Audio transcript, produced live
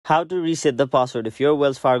How to reset the password of your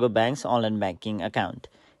Wells Fargo bank's online banking account.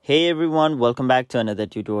 Hey everyone, welcome back to another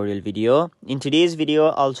tutorial video. In today's video,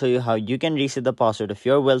 I'll show you how you can reset the password of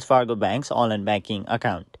your Wells Fargo bank's online banking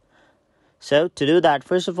account. So to do that,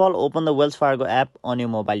 first of all, open the Wells Fargo app on your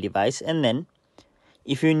mobile device, and then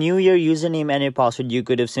if you knew your username and your password, you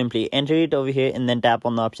could have simply entered it over here and then tap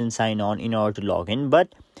on the option sign on in order to log in.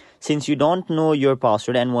 But since you don't know your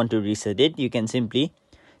password and want to reset it, you can simply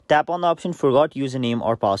tap on the option forgot username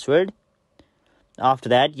or password. After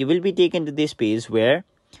that, you will be taken to this page where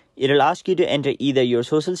it will ask you to enter either your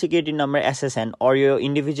social security number SSN or your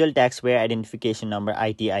individual taxpayer identification number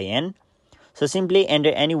ITIN. So simply enter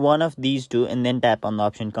any one of these two and then tap on the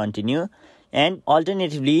option continue. And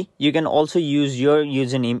alternatively, you can also use your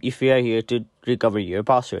username if you are here to recover your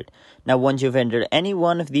password. Now once you've entered any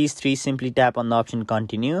one of these three, simply tap on the option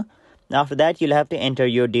continue. After that, you'll have to enter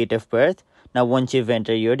your date of birth. Now once you've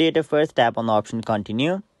entered your date of birth, tap on the option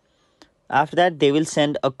continue. After that, they will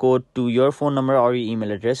send a code to your phone number or your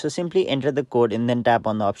email address. So simply enter the code and then tap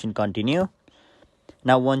on the option continue.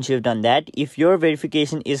 Now once you've done that, if your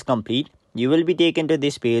verification is complete, you will be taken to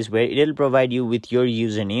this page where it will provide you with your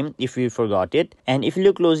username if you forgot it. And if you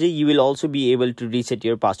look closely, you will also be able to reset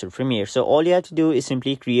your password from here. So all you have to do is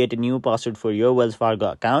simply create a new password for your Wells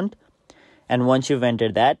Fargo account. And once you've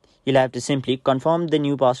entered that, you'll have to simply confirm the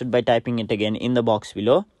new password by typing it again in the box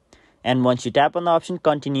below. And once you tap on the option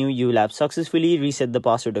continue, you will have successfully reset the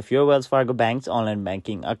password of your Wells Fargo bank's online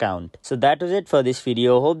banking account. So that was it for this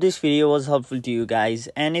video. Hope this video was helpful to you guys.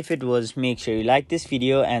 And if it was, make sure you like this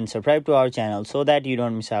video and subscribe to our channel so that you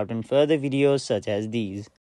don't miss out on further videos such as these.